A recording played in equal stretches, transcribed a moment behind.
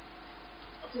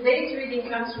Today's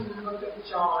reading comes from the book of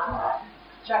John,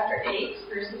 chapter 8,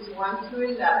 verses 1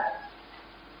 through 11.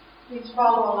 Please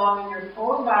follow along in your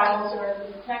own Bibles or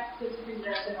as the text is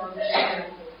presented on the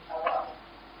screen above.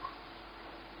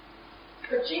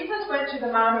 But Jesus went to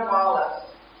the Mount of Olives.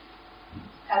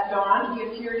 At dawn, he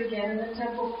appeared again in the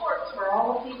temple courts, where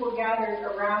all the people gathered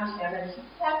around him, and he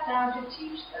sat down to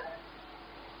teach them.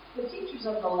 The teachers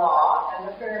of the law and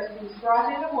the Pharisees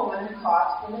brought in a woman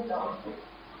caught in adultery.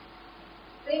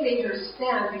 They made her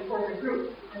stand before the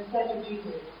group and said to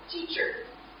Jesus, "Teacher,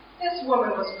 this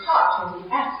woman was caught in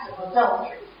the act of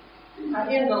adultery.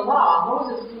 In the law,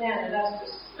 Moses commanded us to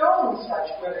stone such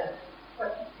women.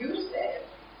 What do you say?"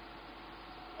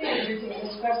 They were using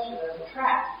this question as a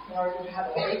trap in order to have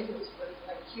a basis for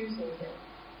accusing him.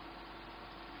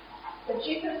 But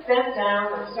Jesus bent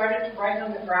down and started to write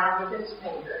on the ground with his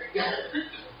finger.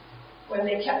 When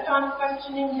they kept on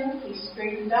questioning him, he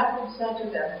straightened up and said to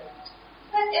them,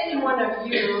 "Let any one of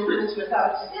you who is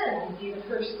without sin be the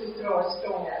first to throw a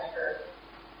stone at her."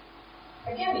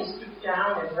 Again he stooped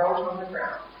down and wrote on the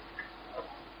ground.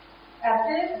 At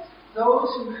this,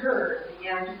 those who heard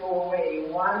began to go away,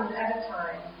 one at a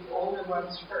time, the older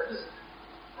ones first,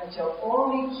 until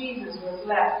only Jesus was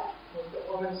left with the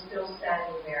woman still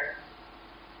standing there.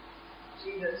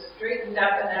 Jesus straightened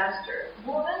up and asked her,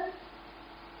 "Woman,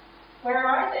 where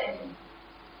are they?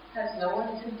 Has no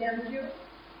one condemned you?"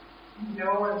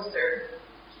 "No one, sir,"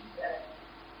 she said.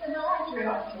 "Then I do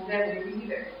not condemn you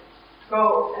either.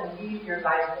 Go and leave your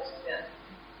life of sin."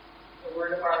 The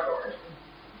word of our Lord.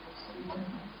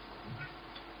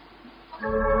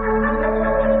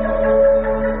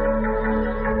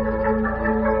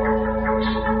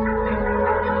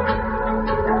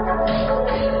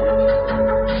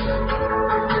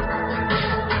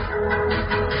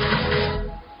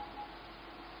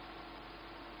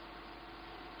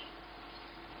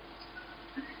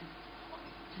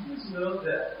 Please note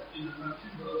that in the country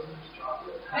knows there's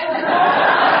chocolate.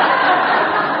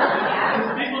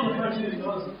 People in the country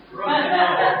knows it's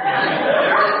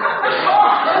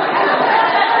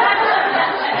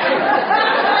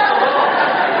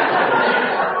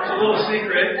a little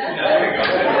secret. Yeah, there you go.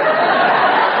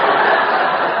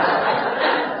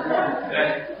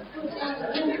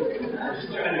 I'm just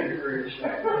trying to encourage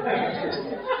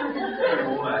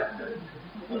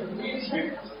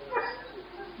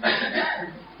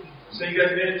So you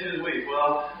guys made it through the week. Well,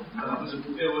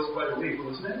 it was quite a week,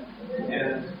 wasn't it?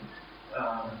 And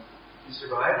you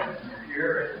survived, and you're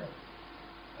here, and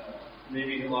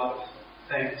maybe a lot of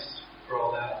thanks for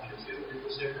all that, because it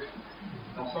was different.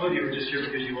 Some of you were just here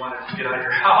because you wanted to get out of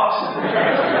your house.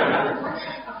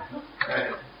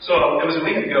 Right. So it was a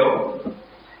week ago,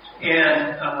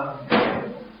 and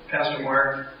Pastor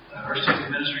Mark, our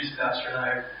student ministries pastor, and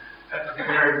I had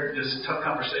prepared this tough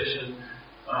conversation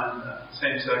on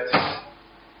same-sex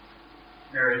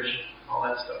marriage, all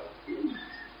that stuff.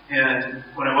 And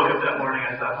when I woke up that morning,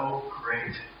 I thought, oh,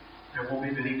 great. There won't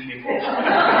be many people.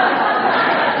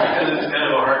 Because it's kind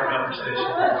of a hard conversation.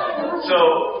 So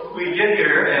we get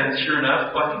here, and sure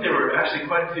enough, well, I think there were actually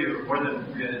quite a few, more than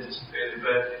we had anticipated.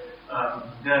 But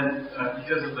then,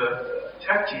 because of the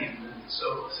tech team,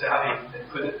 so savvy,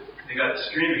 they got it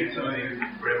streaming, and some of you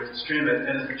were able to stream it,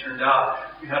 and as it turned out,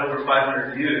 we had over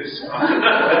 500 views.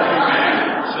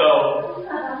 So,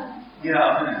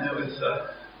 yeah, it was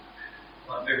a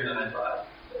lot bigger than I thought.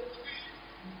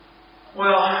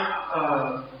 Well,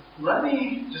 let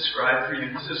me describe for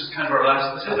you, this is our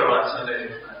last Sunday, this is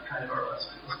our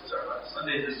last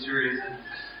Sunday of this series, and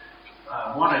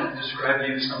I want to describe to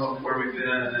you some of where we've been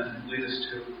and then lead us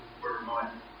to where we're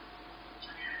going.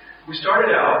 We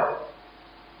started out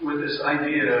with this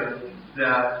idea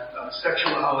that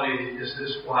sexuality is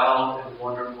this wild and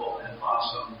wonderful and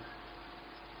awesome,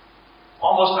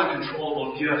 almost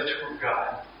uncontrollable gift from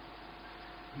God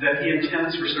that He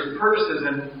intends for certain purposes,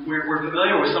 and we're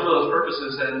familiar with some of those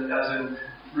purposes, as in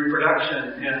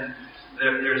reproduction, and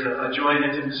there's a joy and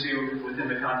intimacy within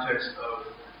the context of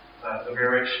the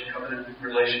marriage covenant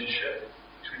relationship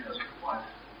between husband and wife.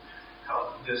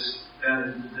 How this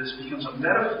becomes a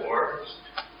metaphor.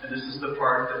 And this is the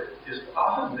part that is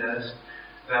often missed,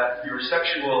 that your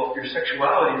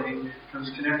sexuality becomes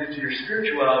connected to your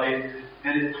spirituality,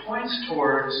 and it points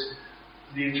towards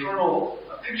the eternal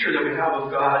picture that we have of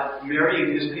God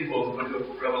marrying His people in the book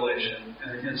of Revelation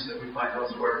and the hints that we find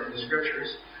elsewhere in the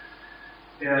Scriptures.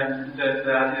 And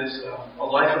that is a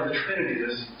life of the Trinity,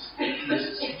 this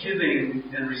giving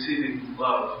and receiving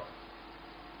love.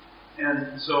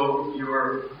 And so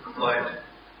your life,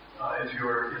 if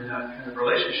you're in that kind of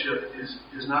relationship,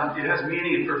 is not, it has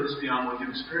meaning and purpose beyond what you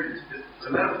experience. It's a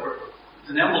metaphor. It's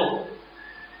an emblem.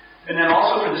 And then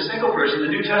also for with the single person,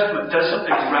 the New Testament does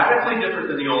something radically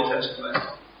different than the Old Testament.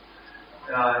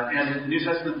 And the New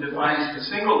Testament defines the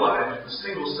single life, the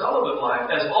single celibate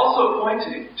life, as also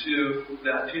pointing to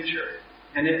that future.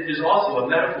 And it is also a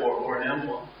metaphor or an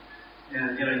emblem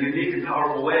in a unique and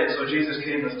powerful way. So Jesus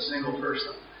came as a single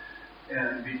person.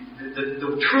 And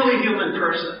the truly human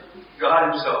person,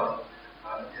 God himself,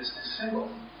 is single.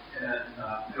 And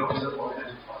it opens up all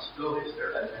kinds of possibilities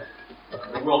there that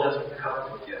the world hasn't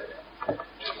covered with yet.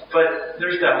 But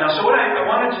there's that. Now, so what I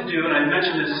wanted to do, and I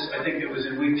mentioned this, I think it was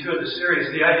in week 2 of the series,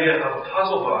 the idea of a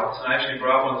puzzle box. And I actually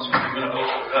brought one this morning. I'm going to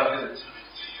open it up because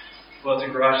it's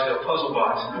a garage sale puzzle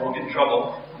box, and I won't get in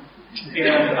trouble.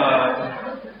 And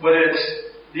but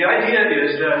the idea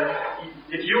is that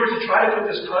if you were to try to put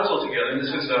this puzzle together, and this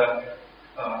is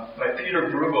by Peter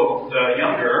Bruegel, the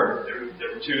younger.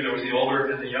 There were two. There was the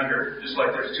older and the younger. Just like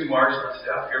there's 2 marks on the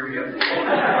staff. Here we go.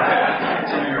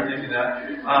 Some of you are thinking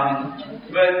that.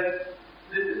 But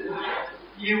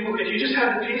if you just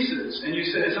had the pieces and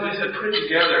somebody said put it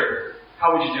together,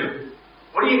 how would you do?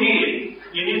 What do you need?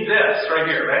 You need this right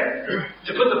here, right?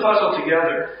 To put the puzzle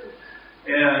together.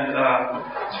 And I'm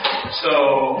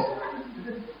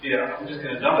just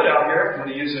going to dump it out here. I'm going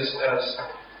to use this as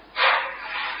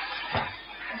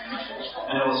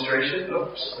an illustration.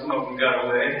 Oops, some of them got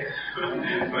away.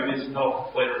 Might need some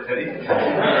help later, Eddie.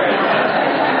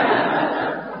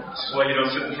 This is why you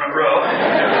don't sit in the front row.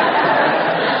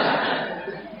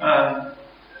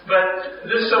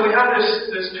 So we have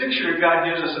this picture God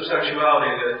gives us of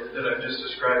sexuality that I've just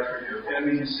described for you. And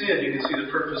we can see it, you can see the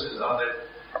purposes of it.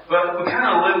 But we kind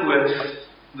of live with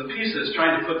the pieces,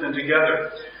 trying to put them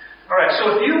together. Alright,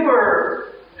 so if you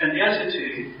were an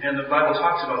entity, and the Bible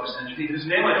talks about this entity, whose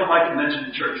name I don't like to mention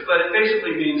in church, but it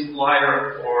basically means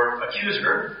liar or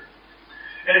accuser.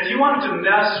 And if you wanted to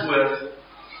mess with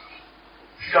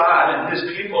God and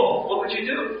his people, what would you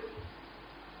do?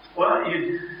 Well,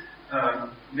 you'd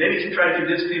maybe you try to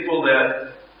convince people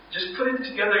that just put it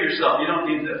together yourself. You don't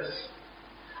need this.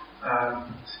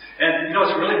 And you know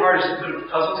what's really hard is to put a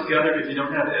puzzle together if you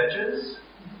don't have edges.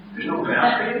 There's no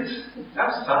boundaries.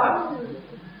 That's tough.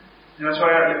 That's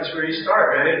where you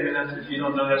start, right? I mean, if you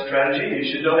don't know that strategy, you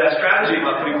should know that strategy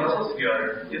about putting puzzles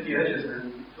together. Get the edges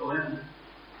and fill in.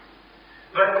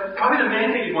 But probably the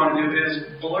main thing you want to do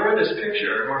is blur this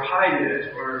picture, or hide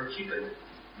it, or keep it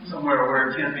somewhere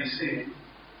where it can't be seen.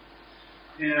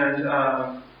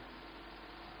 And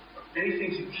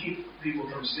anything to keep people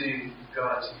from seeing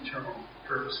God's eternal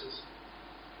purposes.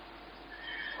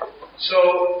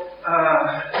 So,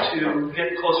 to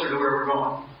get closer to where we're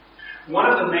going. One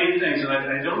of the main things, and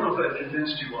I don't know if I've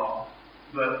convinced you all,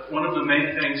 but one of the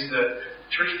main things that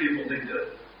church people need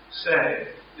to say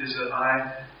is that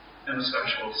I am a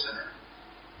sexual sinner.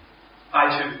 I,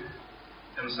 too,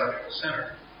 am a sexual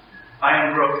sinner. I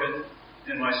am broken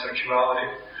in my sexuality.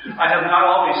 I have not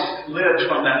always lived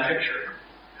from that picture.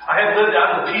 I have lived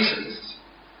out of the pieces.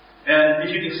 And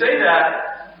if you can say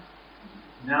that,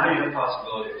 now you have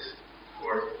possibilities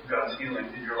for God's healing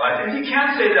in your life. And if you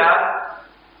can't say that,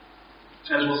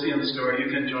 as we'll see in the story,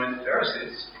 you can join the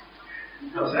Pharisees.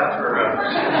 How's that for have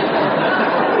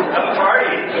a party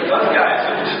with those guys?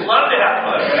 I just love to have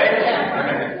fun,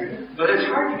 right? But it's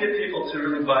hard to get people to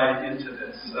really buy into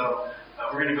this. So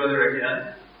we're going to go there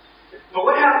again. But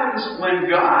what happens when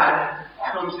God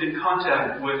comes in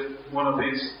contact with one of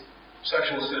these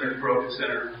sexual sinners, broken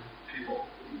sinner people?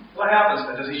 What happens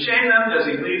then? Does he shame them? Does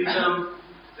he leave them?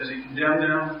 Does he condemn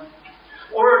them?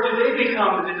 Or do they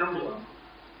become an emblem,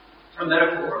 a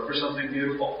metaphor for something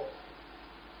beautiful?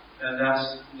 And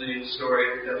that's the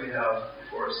story that we have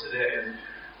before us today. And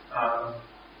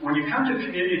when you come to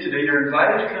communion today, you're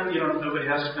invited to come. Nobody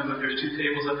has to come, but there's 2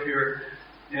 tables up here.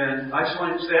 And I just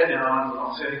want to say it now, and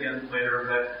I'll say it again later,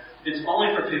 but it's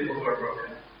only for people who are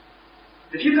broken.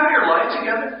 If you've got your life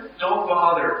together, don't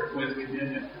bother with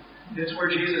communion. It's where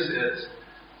Jesus is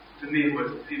to meet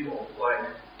with people like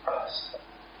us.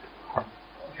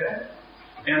 Okay?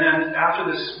 And then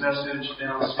after this message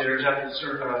downstairs, after the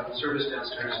service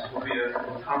downstairs, will be a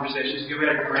conversation. We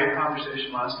had a great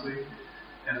conversation last week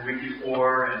and the week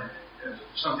before, and if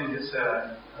something gets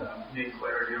said, need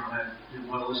clarity on it, you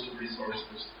want a list of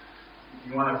resources.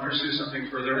 You want to pursue something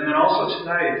further. And then also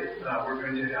tonight, we're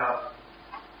going to have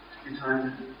a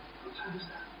time. What time is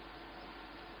that?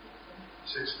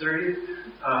 6:30.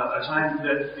 A time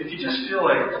that if you just feel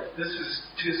like this is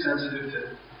too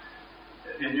sensitive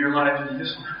in your life, and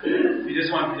you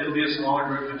just want, it'll be a smaller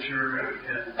group, I'm sure, and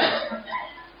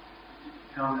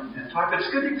come and talk. But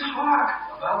it's going to be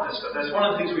talk about this stuff. That's one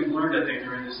of the things we've learned, I think,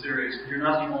 during this series. You're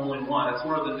not the only one. That's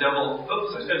one of the devil,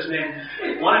 I said his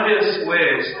name. One of his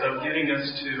ways of getting us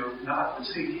to not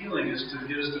seek healing is to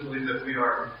get us to believe that we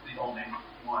are the only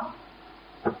one.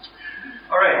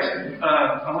 All right.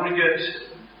 I want to get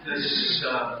this.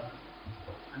 There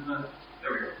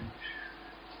we go.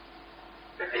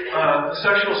 The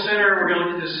sexual sinner, we're going to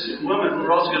look at this woman,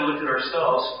 we're also going to look at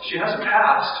ourselves. She has a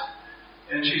past,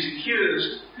 and she's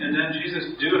accused, and then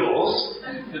Jesus doodles.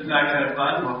 Isn't that kind of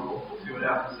fun? We'll see what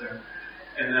happens there.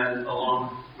 And then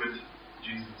along with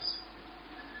Jesus.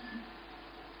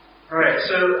 All right,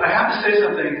 so I have to say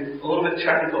something a little bit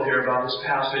technical here about this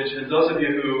passage, and those of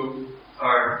you who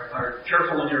are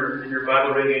careful in your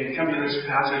Bible reading, you come to this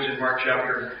passage in Mark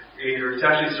chapter 8, or it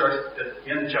actually starts at the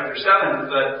end of chapter 7,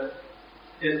 but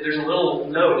there's a little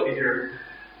note in your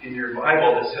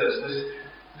Bible that says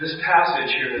this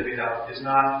passage here that we have is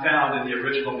not found in the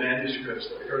original manuscripts,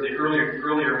 or the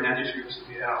earlier manuscripts that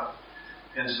we have.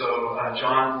 And so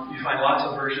John, you find lots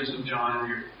of versions of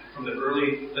John from the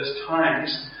earliest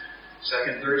times,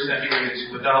 2nd, 3rd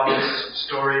centuries, without this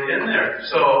story in there.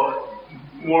 So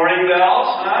warning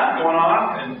bells going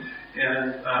on,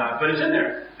 but it's in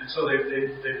there. And so they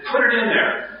put it in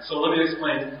there. So let me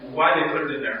explain why they put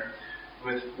it in there.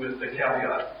 With the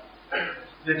caveat.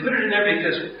 They put it in there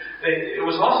because it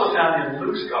was also found in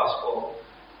Luke's Gospel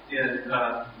in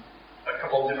a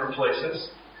couple of different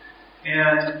places.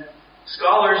 And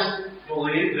scholars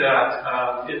believe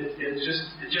that it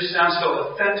just sounds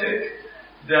so authentic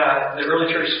that the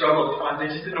early church struggled to find. They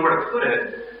just didn't know where to put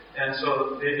it. And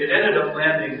so it ended up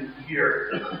landing here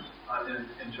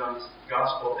in John's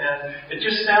Gospel. And it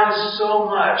just sounds so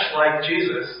much like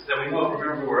Jesus that we won't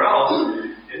remember where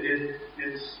else.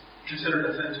 It's considered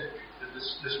authentic that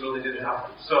this really did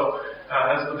happen. So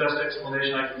that's the best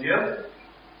explanation I can give.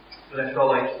 But I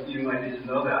felt like you might need to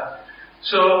know that.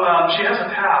 So she has a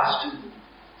past.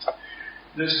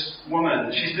 This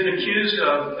woman, she's been accused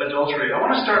of adultery. I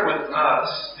want to start with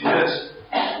us because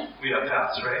we have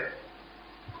pasts, right?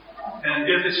 And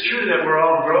if it's true that we're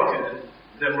all broken,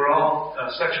 that we're all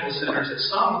sexual sinners at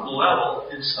some level,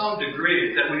 in some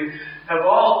degree, that we have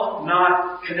all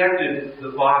not connected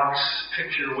the box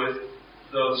picture with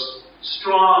those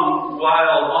strong,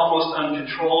 wild, almost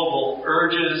uncontrollable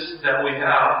urges that we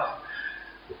have.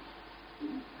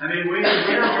 I mean, we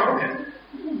are broken.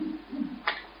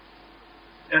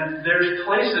 And there's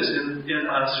places in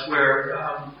us where,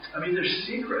 there's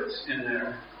secrets in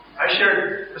there. I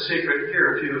shared a secret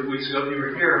here a few weeks ago. If you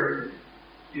were here,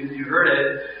 you heard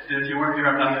it, and if you weren't here,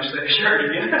 I'm not going to share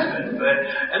it again.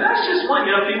 And that's just one.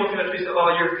 People can at least say, "Oh,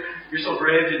 you're so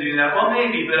brave to do that." Well,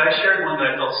 maybe, but I shared one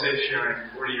that I felt safe sharing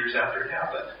 40 years after it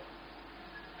happened.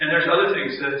 And there's other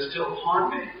things that still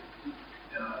haunt me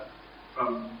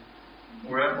from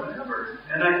wherever.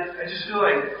 And I just feel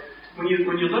like when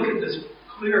you look at this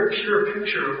clear, pure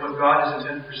picture of what God has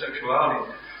intended for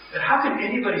sexuality, that how can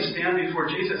anybody stand before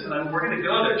Jesus? And we're going to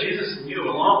go there, Jesus and you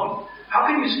alone. How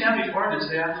can you stand before Him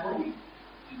and say, "I'm clean,"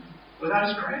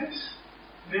 without His grace?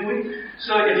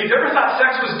 So if you've ever thought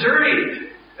sex was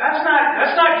dirty, that's not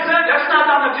good. That's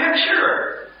not on the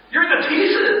picture. You're in the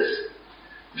pieces.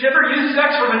 If you ever use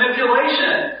sex for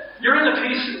manipulation, you're in the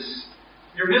pieces.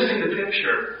 You're missing the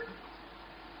picture.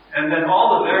 And then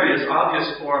all the various obvious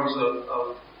forms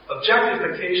of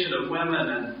objectification of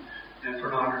women and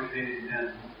pornography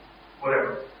and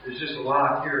whatever. There's just a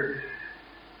lot here.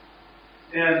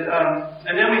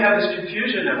 And then we have this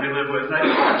confusion that we live with. And I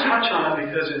just want to touch on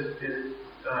it because it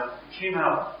came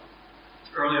out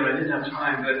earlier and I didn't have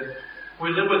time. But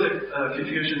we live with a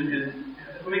confusion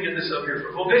let me get this up here.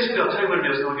 Well, basically, I'll tell you what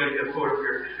it is, and I'll get a quote up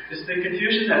here. It's the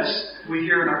confusion that we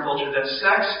hear in our culture that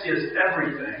sex is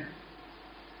everything,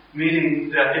 meaning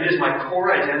that it is my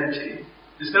core identity.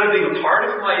 Instead of being a part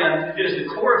of who I am, it is the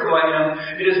core of who I am.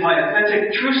 It is my authentic,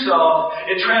 true self.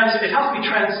 It helps me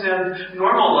transcend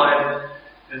normal life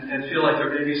and feel like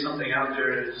there may be something out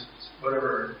there that's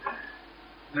whatever.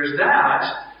 There's that,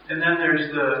 and then there's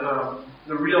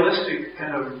the realistic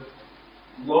kind of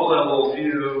low-level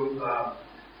view,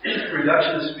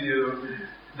 reductionist view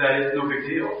that it's no big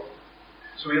deal.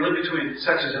 So we live between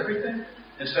sex is everything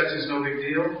and sex is no big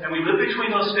deal, and we live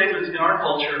between those statements in our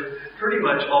culture pretty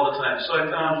much all the time. So I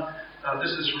found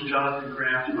this is from Jonathan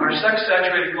Grant. Our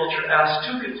sex-saturated culture asks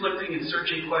two conflicting and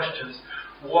searching questions.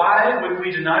 Why would we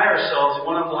deny ourselves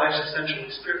one of life's essential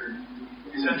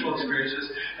experiences?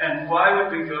 And why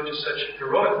would we go to such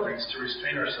heroic lengths to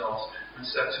restrain ourselves when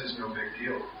sex is no big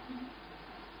deal?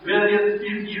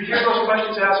 You hear those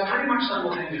questions asked pretty much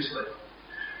simultaneously.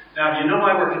 Now, you know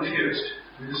why we're confused.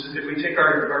 This is if we take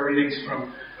our readings from,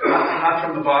 not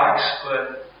from the box,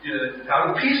 but out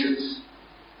in pieces.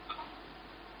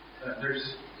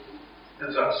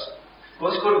 That's us.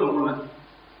 Let's go to the woman.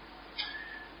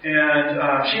 And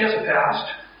she has a past.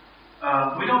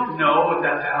 We don't know what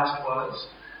that past was.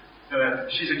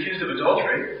 She's accused of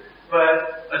adultery,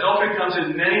 but adultery comes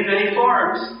in many, many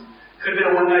forms. Could have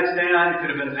been a one-night stand. Could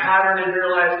have been a pattern in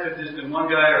her life. Could have just been one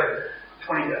guy or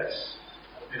 20 guys.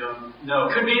 We don't know.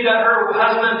 Could be that her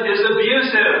husband is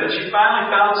abusive, and she finally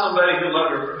found somebody who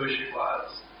loved her for who she was.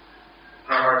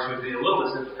 Our hearts would be a little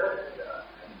bit sympathetic to that.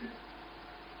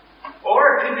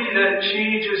 Or it could be that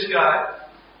she just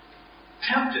got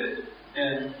tempted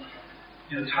and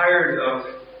tired of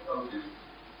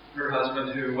her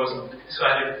husband who wasn't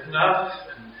excited enough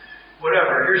and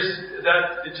whatever.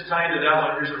 To tie into that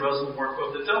one, here's a Rosenborg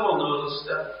quote. The devil knows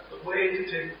that the way to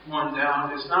take one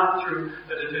down is not through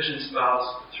a deficient spouse,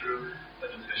 but through a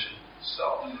deficient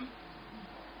self. I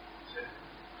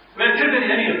mean, it could have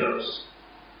been any of those.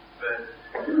 But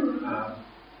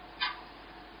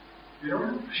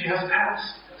she has a past.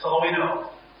 That's all we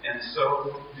know. And so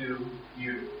do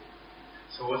you.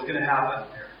 So what's going to happen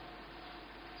here?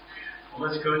 Well,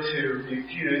 let's go to the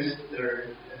accused.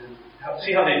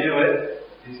 See how they do it,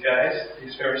 these guys,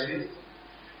 these Pharisees.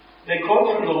 They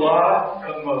quote from the law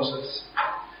of Moses.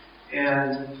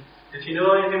 And if you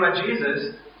know anything about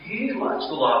Jesus, he loves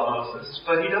the law of Moses,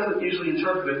 but he doesn't usually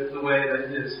interpret it the way that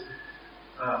his,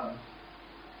 I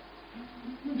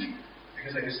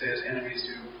guess I could say his enemies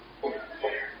do.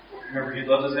 Remember, he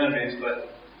loves his enemies, but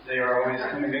they are always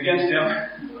coming against him.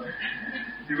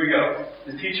 Here we go.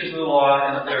 The teachers of the law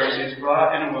and the Pharisees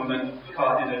brought in a woman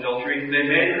caught in adultery. They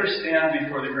made her stand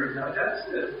before the group. Now that's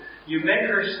it. You make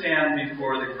her stand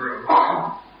before the group.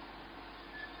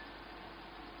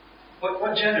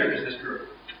 What gender is this group?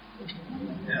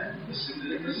 Yeah, this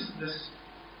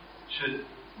should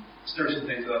stir some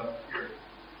things up here.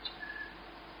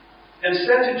 And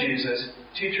said to Jesus,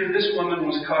 "Teacher, this woman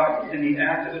was caught in the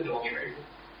act of adultery.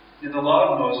 In the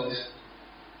law of Moses,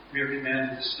 we are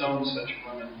commanded to stone such a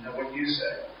woman. Now what do you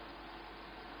say?"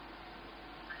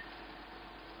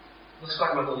 Let's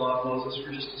talk about the law of Moses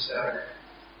for just a sec.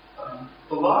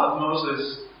 The law of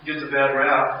Moses gets a bad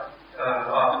rap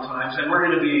oftentimes, and we're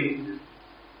going to be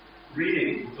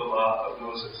reading the law of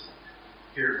Moses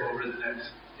here over the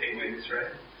next 8 weeks,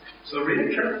 right? So read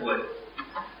it carefully.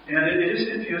 And it is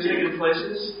confusing in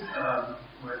places.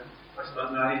 Where talks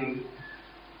about not eating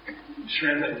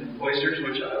shrimp and oysters,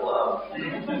 which I love.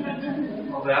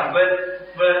 All that.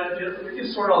 But we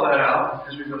can sort all that out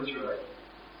as we go through it.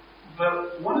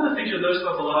 But one of the things you'll notice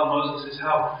about the law of Moses is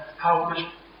how much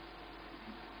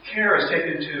care is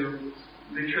taken to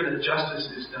make sure that justice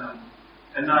is done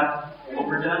and not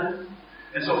overdone.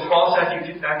 And so false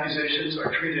accusations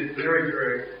are treated very,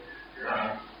 very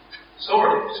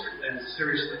soberly and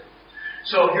seriously.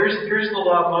 So here's the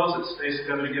law of Moses.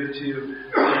 Basically, I'm going to give it to you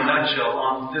in a nutshell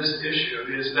on this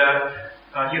issue, is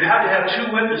that you had to have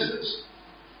two witnesses.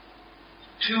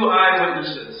 Two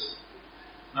eyewitnesses.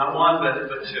 Not one,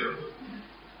 but two.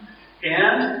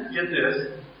 And, get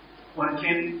this, when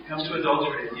it comes to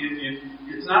adultery,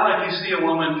 it's not like you see a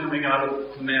woman coming out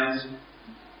of a man's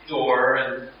door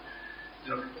and,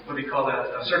 what do you call that,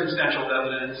 circumstantial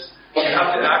evidence. You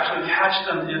have to actually catch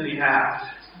them in the act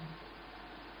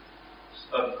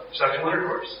of sexual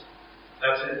intercourse.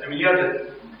 That's it. I mean,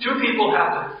 two people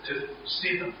have to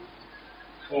see them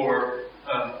for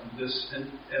this,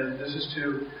 and this is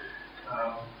to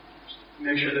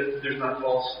make sure that there's not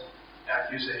false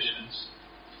accusations.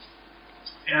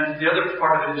 And the other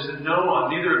part of it is that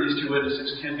neither of these two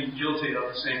witnesses can be guilty of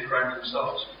the same crime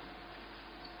themselves.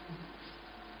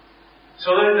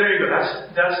 So there you go.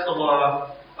 That's the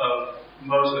law of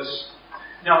Moses.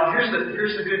 Now, here's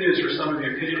the good news for some of you.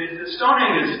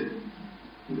 Stoning is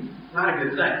not a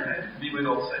good thing, right? We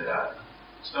don't say that.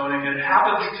 Stoning, it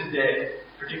happens today,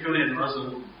 particularly in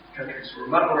Muslim countries where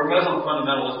Muslim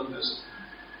fundamentalism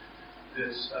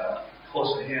is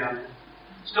close at hand.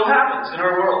 Still happens in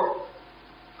our world.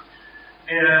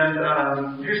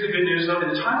 And here's the good news, though. In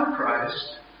the time of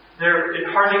Christ, it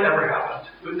hardly ever happened.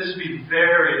 This would be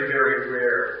very, very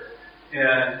rare.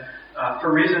 And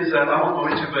for reasons that I won't go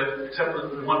into, but except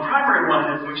the one primary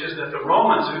one, which is that the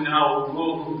Romans who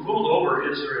ruled over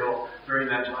Israel during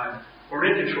that time were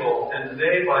in control. And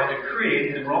they, by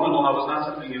decree, and Roman law was not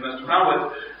something you messed around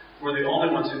with, were the only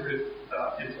ones who could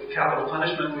inflict capital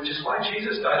punishment, which is why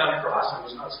Jesus died on a cross and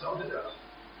was not stoned to death.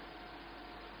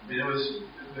 I mean,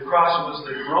 the cross was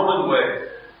the Roman way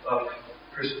of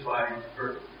crucifying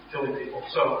or killing people.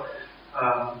 So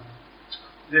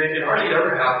it hardly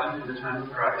ever happened in the time of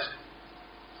Christ.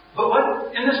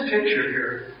 But in this picture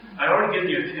here, I'd already given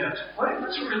you a hint.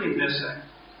 What's really missing?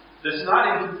 it's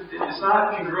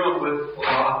not congruent with the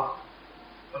law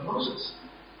of Moses.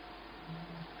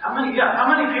 How many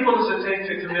people does it take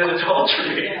to commit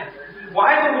adultery?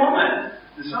 Why the woman?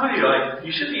 And some of you are like,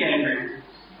 you should be angry.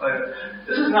 Like,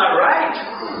 this is not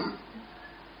right.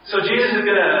 So Jesus is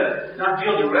going to not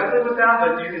deal directly with that,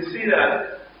 but you can see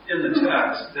that in the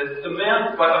text, that the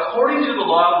man, but according to the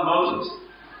law of Moses,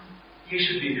 he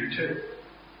should be here too.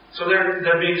 So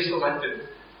they're being selected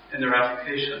in their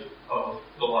application of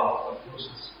the law of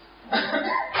Moses.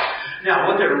 Now,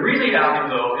 what they're really after,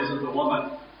 though, isn't the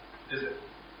woman, is it?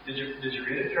 Did you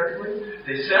read it carefully?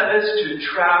 They said this to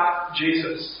trap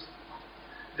Jesus.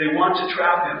 They want to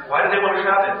trap him. Why do they want to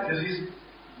trap him? Because he's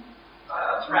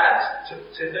a threat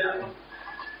to them,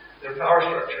 their power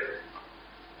structure.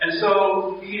 And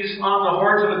so he's on the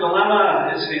horns of a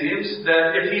dilemma, it seems,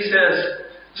 that if he says,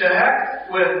 to heck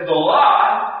with the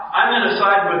law, I'm going to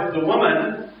side with the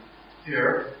woman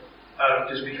here,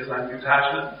 just because I'm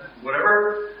compassionate and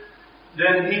whatever,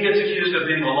 then he gets accused of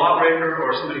being a lawbreaker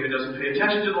or somebody who doesn't pay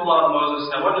attention to the law of Moses.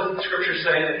 Now, what does the Scripture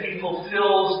say? That he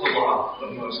fulfills the law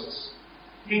of Moses.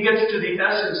 He gets to the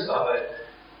essence of it,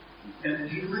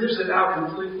 and he lives it out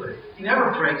completely. He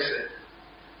never breaks it.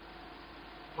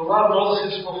 The law of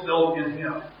Moses is fulfilled in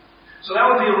him. So that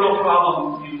would be a real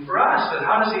problem even for us. That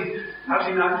how does he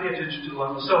not pay attention to the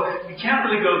law? So you can't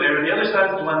really go there. And the other side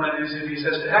of the dilemma is if he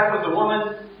says, to heck with the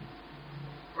woman,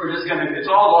 we're just going to, it's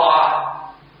all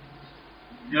law.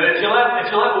 You know, if you let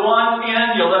one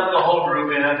in, you let the whole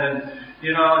group in, and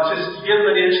you know, it's just you give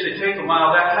them an inch, they take a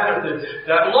mile. That kind of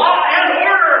that law and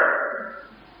order.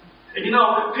 And you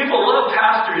know, people love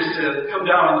pastors to come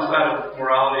down on the side of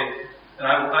morality, and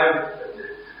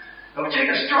I would take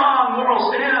a strong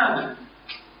moral stand.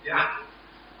 Yeah,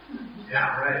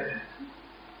 right.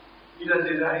 He doesn't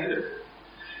do that either.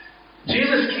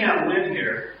 Jesus can't win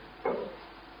here.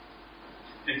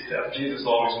 Except Jesus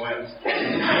always wins.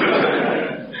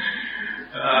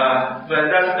 But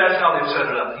that's how they've set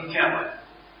it up. He can't win.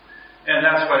 And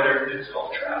that's why it's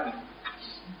called trap.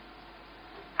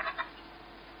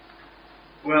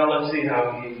 Well, let's see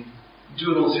how he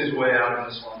doodles his way out of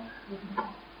this one.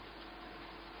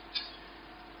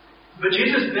 But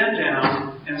Jesus bent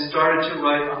down and started to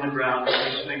write on the ground with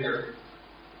his finger.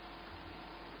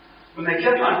 When they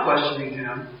kept on questioning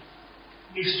him,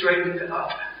 he straightened up.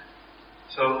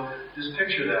 So just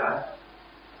picture that.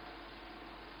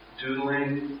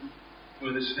 Doodling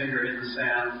with his finger in the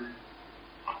sand.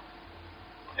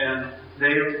 And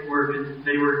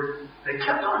they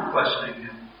kept on questioning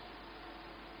him.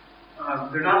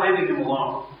 They're not leaving him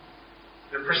alone.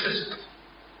 They're persistent.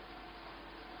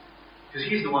 Because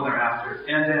he's the one they're after.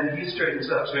 And then he straightens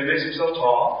up. So he makes himself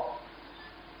tall.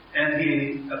 And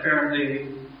he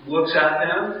apparently looks at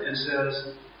them and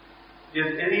says,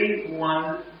 if any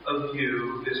one of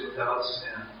you is without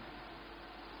sin,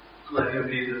 let him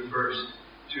be the first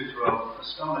to throw a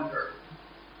stone at her.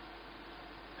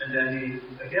 And then he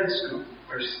again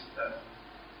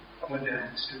went down,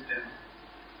 stooped down,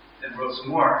 and wrote some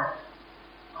more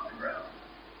on the ground.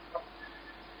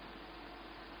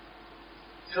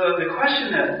 So the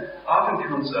question that often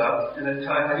comes up, and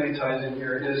I think it ties in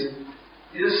here,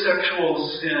 is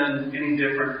sexual sin any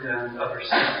different than other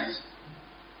sins?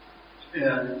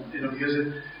 And, because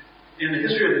in the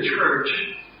history of the church,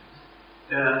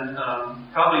 and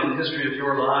probably in the history of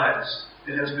your lives,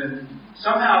 it has been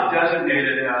somehow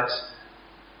designated as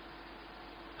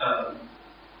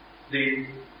the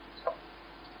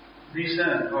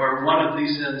sin, or one of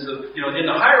these sins of, in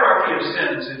the hierarchy of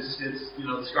sins, it's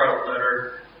the scarlet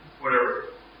letter,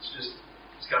 whatever.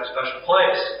 It's got a special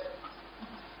place.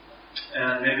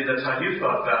 And maybe that's how you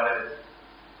thought about it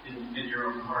in your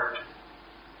own heart.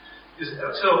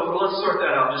 So let's sort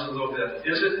that out just a little bit.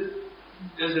 Is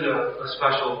it a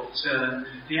special sin? And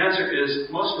the answer is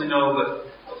mostly no, but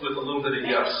with a little bit of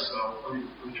yes. So let me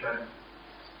try to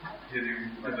give you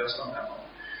my best on that one.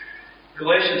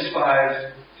 Galatians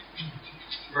 5,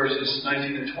 verses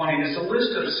 19 and 20 is a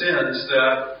list of sins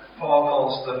that Paul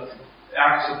calls the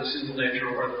acts of the sinful nature,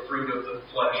 or the fruit of the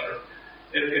flesh, or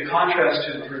in contrast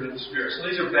to the fruit of the Spirit. So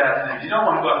these are bad things. You don't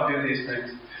want to go out and do these things,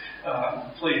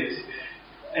 please.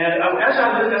 And as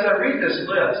I read this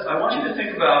list, I want you to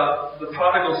think about the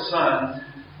prodigal son.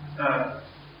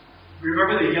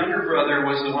 Remember, the younger brother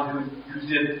was the one who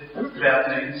did bad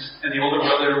things, and the older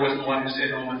brother was the one who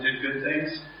stayed home and did good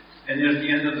things. And then at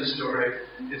the end of the story,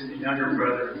 it's the younger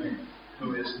brother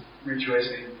who is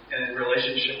rejoicing and in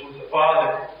relationship with the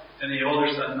father, and the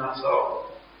older son not so.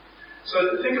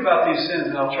 So think about these sins,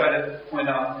 and I'll try to point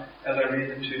out as I read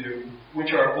them to you,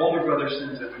 which are older brother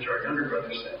sins and which are younger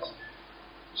brother sins.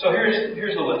 So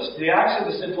here's the list. The acts of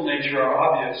the sinful nature are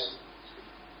obvious.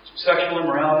 Sexual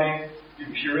immorality,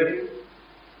 impurity,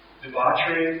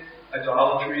 debauchery,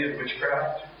 idolatry, and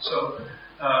witchcraft. So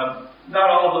not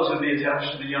all of those would be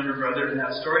attached to the younger brother in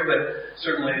that story, but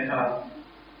certainly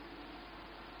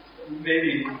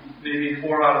maybe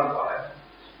 4 out of 5.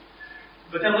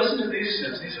 But then listen to these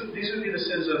sins. These would be the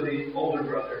sins of the older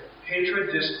brother.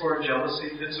 Hatred, discord, jealousy,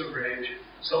 fits of rage,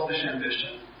 selfish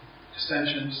ambition,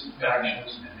 dissensions,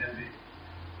 factions, and envy.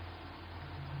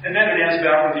 And then it ends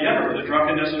back with the younger brother,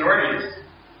 drunkenness and orgies.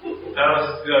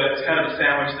 It's kind of a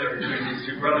sandwich there between these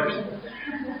two brothers.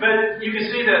 But you can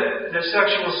see that the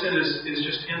sexual sin is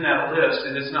just in that list,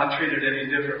 and it's not treated any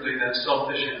differently than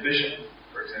selfish ambition,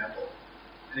 for example.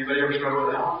 Anybody ever struggle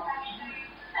with that?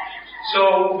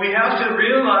 So we have to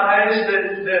realize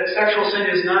that sexual sin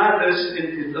is not this,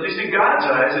 at least in God's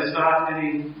eyes, it's not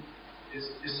any, it's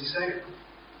the same.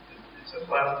 It's a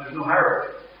flat, there's no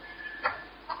hierarchy.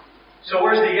 So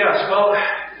where's the yes? Well,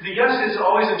 the yes is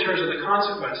always in terms of the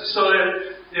consequences. So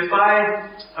that if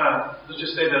let's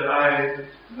just say that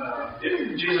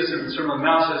if Jesus in the Sermon on the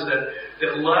Mount says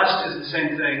that lust is the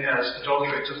same thing as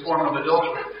adultery, it's a form of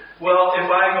adultery. Well, if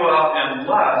I go out and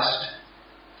lust,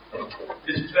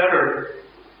 it's better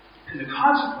in the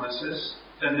consequences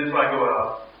than if I go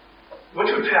out. Which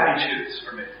would Patty choose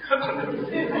for me?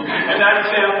 In that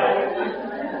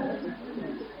example.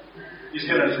 You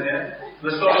see what I'm saying?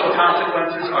 The social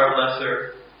consequences are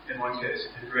lesser in one case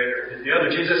and greater in the other.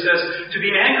 Jesus says to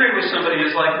be angry with somebody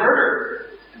is like murder.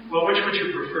 Well, which would you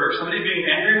prefer? Somebody being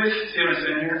angry with you? See what I'm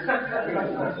saying here?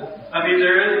 I mean,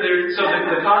 so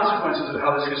the consequences of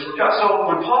how this gets worked out. So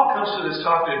when Paul comes to this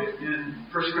topic in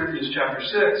 1 Corinthians chapter 6,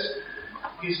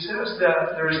 he says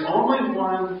that there is only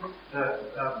one, that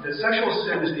sexual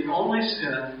sin is the only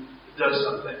sin that does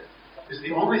something. It's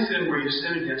the only sin where you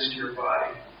sin against your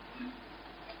body.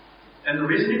 And the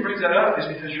reason he brings that up is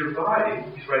because your body,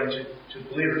 he's writing to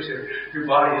believers here, your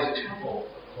body is a temple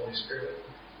of the Holy Spirit.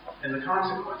 And the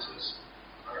consequences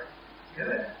are, get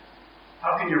it?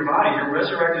 How can your body, your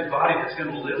resurrected body that's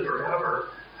going to live forever,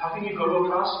 how can you go to a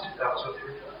prostitute? That was what they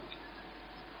were doing.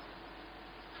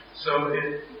 So,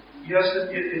 it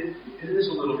is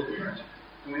a little different.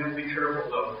 And we have to be careful,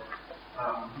 though.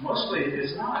 Mostly,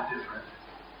 it's not different.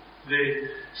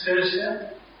 Sin is sin.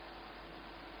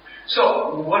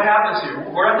 So, what happens here?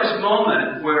 We're at this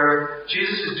moment where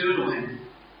Jesus is doodling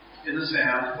in the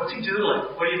sand. What's he doodling?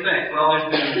 What do you think? Well, there's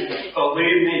been,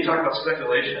 believe me, talk about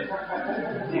speculation.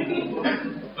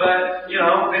 But,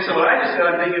 based on what I just said,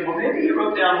 I'm thinking, well, maybe he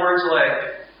wrote down words like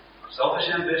selfish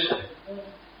ambition,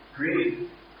 greed,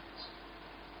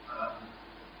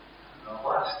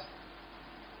 lust.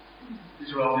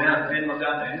 These are all men. They didn't look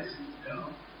down names.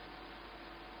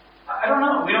 I don't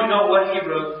know. We don't know what he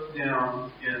wrote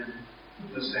down in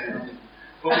the sand.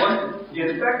 But what the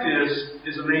effect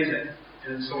is amazing.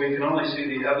 And so we can only see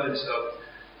the evidence of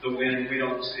the wind. We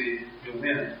don't see the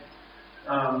wind.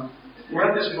 We're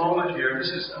at this moment here.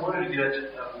 I wanted to get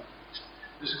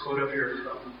this quote up here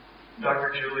from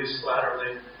Dr. Julie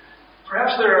Slattery.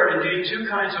 Perhaps there are indeed two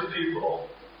kinds of people.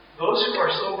 Those who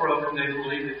are so broken they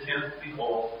believe they can't be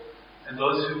whole, and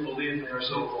those who believe they are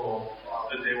so whole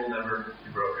that they will never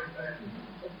be broken.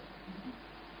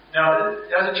 Now,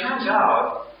 as it turns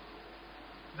out,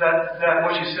 that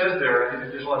what she says there, I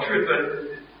think there's a lot of truth, but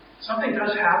something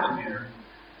does happen here.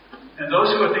 And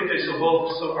those who think they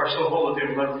are so whole that they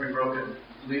will never be broken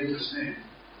believe the same.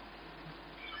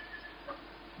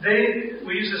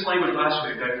 We used this language last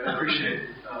week. I appreciate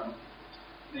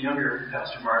the younger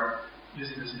Pastor Mark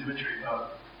using this imagery of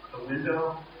the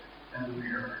window and the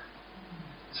mirror.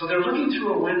 So they're looking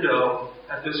through a window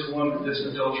at this woman, this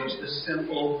adulteress, this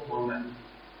sinful woman.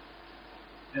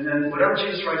 And then whatever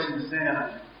Jesus writes in the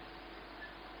sand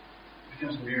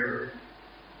becomes a mirror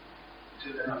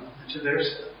to them, to their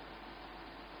sin.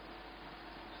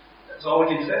 That's all we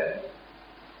can say.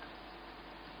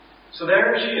 So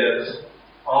there she is,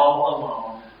 all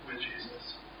alone with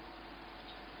Jesus.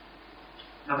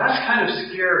 Now that's kind of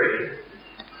scary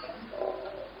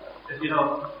if you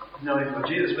don't know anything about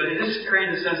Jesus, but it is scary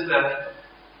in the sense that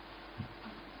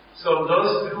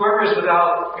whoever is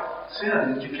without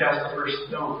sin can cast the first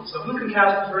stone. So who can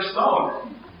cast the first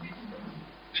stone?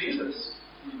 Jesus.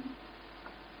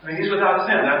 I mean, he's without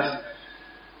sin.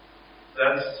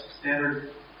 That's standard.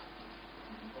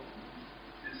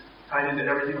 It's tied into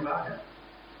everything about him.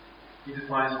 He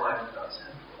defines life without sin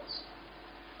for us.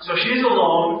 So she's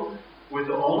alone with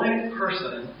the only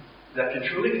person that can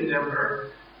truly condemn her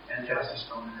and cast a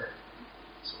stone at her.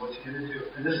 So what's he going to do?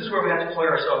 And this is where we have to play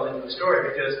ourselves into the story,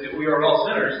 because if we are all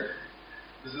sinners,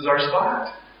 this is our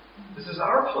spot. This is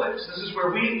our place. This is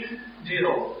where we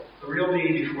deal the real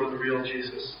me before the real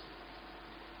Jesus.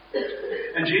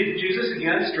 And Jesus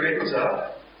again straightens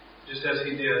up, just as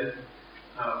he did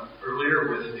earlier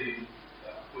with the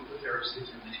Pharisees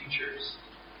and the teachers.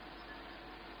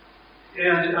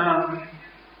 And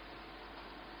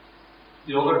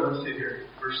let's see here,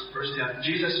 verse 10.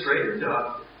 Jesus straightened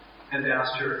up and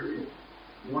asked her,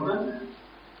 "Woman,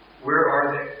 where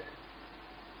are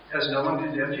they? Has no one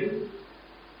condemned you?"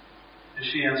 And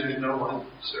she answers, "No one,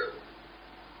 sir."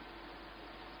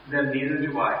 "Then neither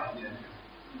do I condemn you."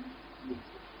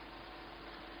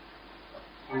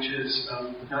 Which is,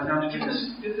 now to get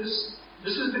this,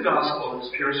 this is the gospel in its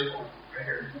purest form, right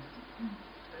here.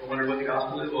 I wonder what the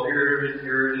gospel is. Well, here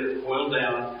it is, boiled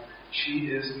down. She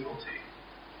is guilty.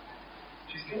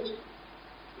 She's guilty.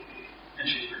 And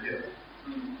she's forgiven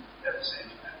at the same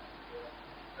time.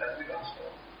 That's the gospel.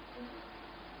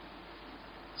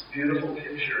 It's a beautiful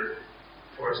picture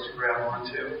for us to grab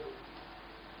onto.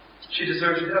 She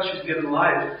deserves death. She's given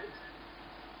life.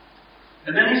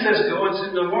 And then he says, "Go and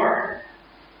sin no more."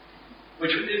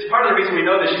 Which is part of the reason we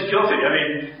know that she's guilty. I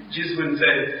mean, Jesus wouldn't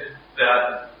say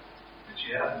that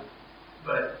she hadn't.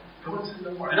 But go and sin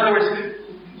no more. In other words,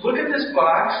 look at this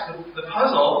box, the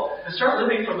puzzle, and start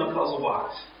living from the puzzle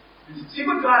box. See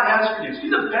what God has for you. See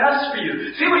the best for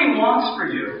you. See what He wants for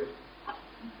you.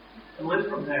 And live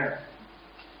from there.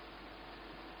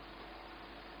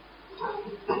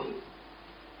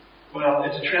 Well,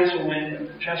 it's a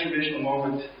transformational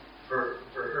moment for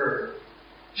her.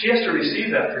 She has to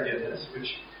receive that forgiveness,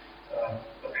 which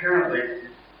apparently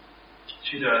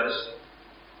she does.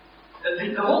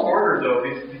 The whole order, though,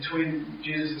 between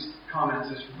Jesus' comments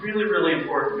is really, really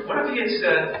important. What if he had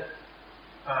said,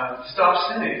 "Stop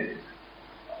sinning,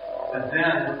 and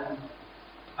then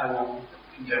I won't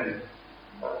condemn you"?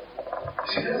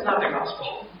 See, that's not the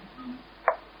gospel.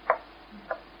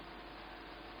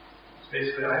 It's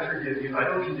basically, I forgive you, I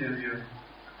don't condemn you,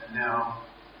 and now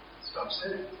stop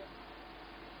sinning.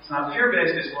 It's not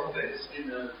fear-based, it's love-based.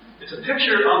 It's a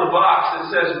picture on the box that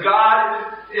says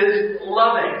God is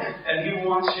loving and He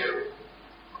wants you.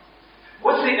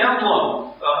 What's the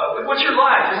emblem? What's your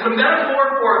life? Is it a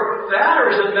metaphor for that,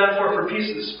 or is it a metaphor for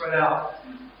pieces spread out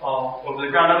all over the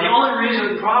ground? Now, the only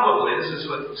reason, probably, this is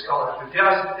what scholars would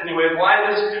guess anyway, why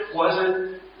this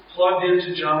wasn't plugged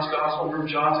into John's Gospel. Remember,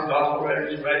 John's a Gospel writer,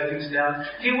 he's writing things down.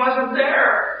 He wasn't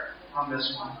there on this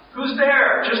one. Who's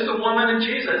there? Just the woman and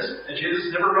Jesus. And Jesus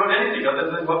never wrote anything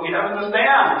other than what we have in this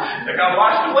band that got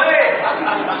washed away.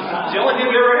 It's the only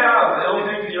thing we ever have. The only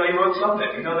thing, he wrote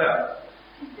something. We know that.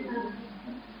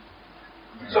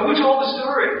 So who told the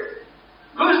story?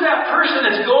 Who's that person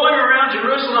that's going around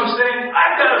Jerusalem saying,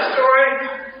 "I've got a story.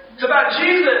 It's about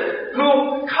Jesus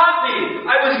who caught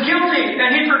me. I was guilty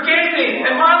and He forgave me.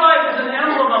 And my life is an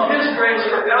emblem of His grace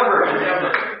forever and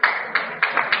ever."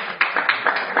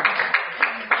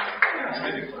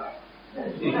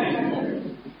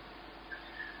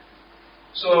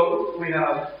 So we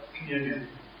have communion.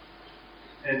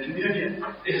 And communion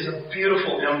is a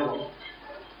beautiful emblem,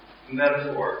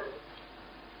 metaphor.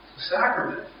 It's a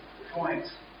sacrament that points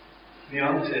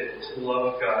beyond the table to the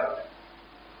love of God.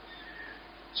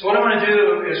 So what I want to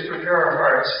do is prepare our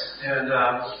hearts. And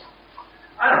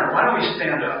I don't know, why don't we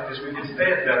stand up because we can say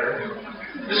it better.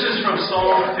 This is from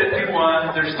Psalm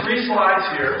 51. There's 3 slides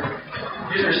here.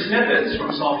 These are snippets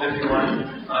from Psalm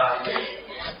 51.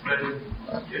 But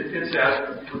it's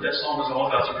what that psalm is all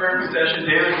about. So prayer and confession,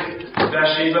 David,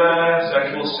 Bathsheba,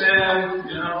 sexual sin,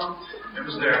 it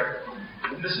was there.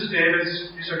 And this is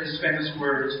David's, these are his famous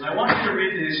words. And I want you to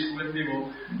read these with me.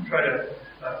 We'll try to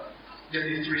get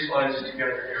these 3 slides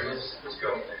together here. Let's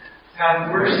go. Have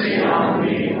mercy on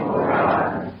me, O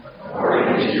God,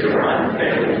 according to your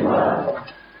unfailing love,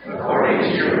 according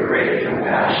to your great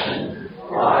compassion,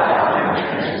 blot out my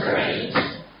transgressions.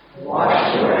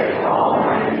 Wash away all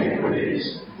my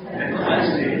iniquities, and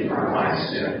cleanse me from my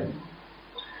sin.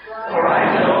 For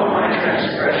I know my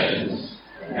transgressions,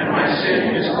 and my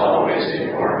sin is always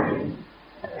before me.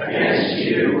 Against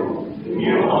you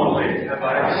only have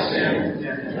I sinned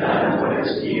and done what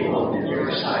is evil in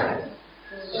your sight.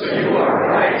 So you are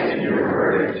right in your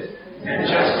verdict, and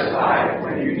justified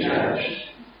when you judge.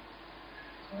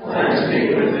 Cleanse me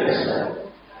with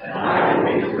hyssop, and I will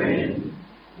be clean.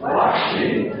 Wash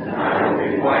me, and I will be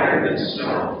whiter than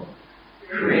snow.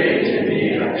 Create in me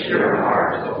a pure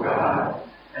heart, O God,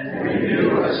 and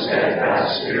renew a steadfast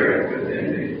spirit within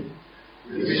me.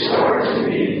 Restore to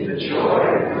me the joy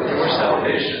of your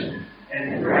salvation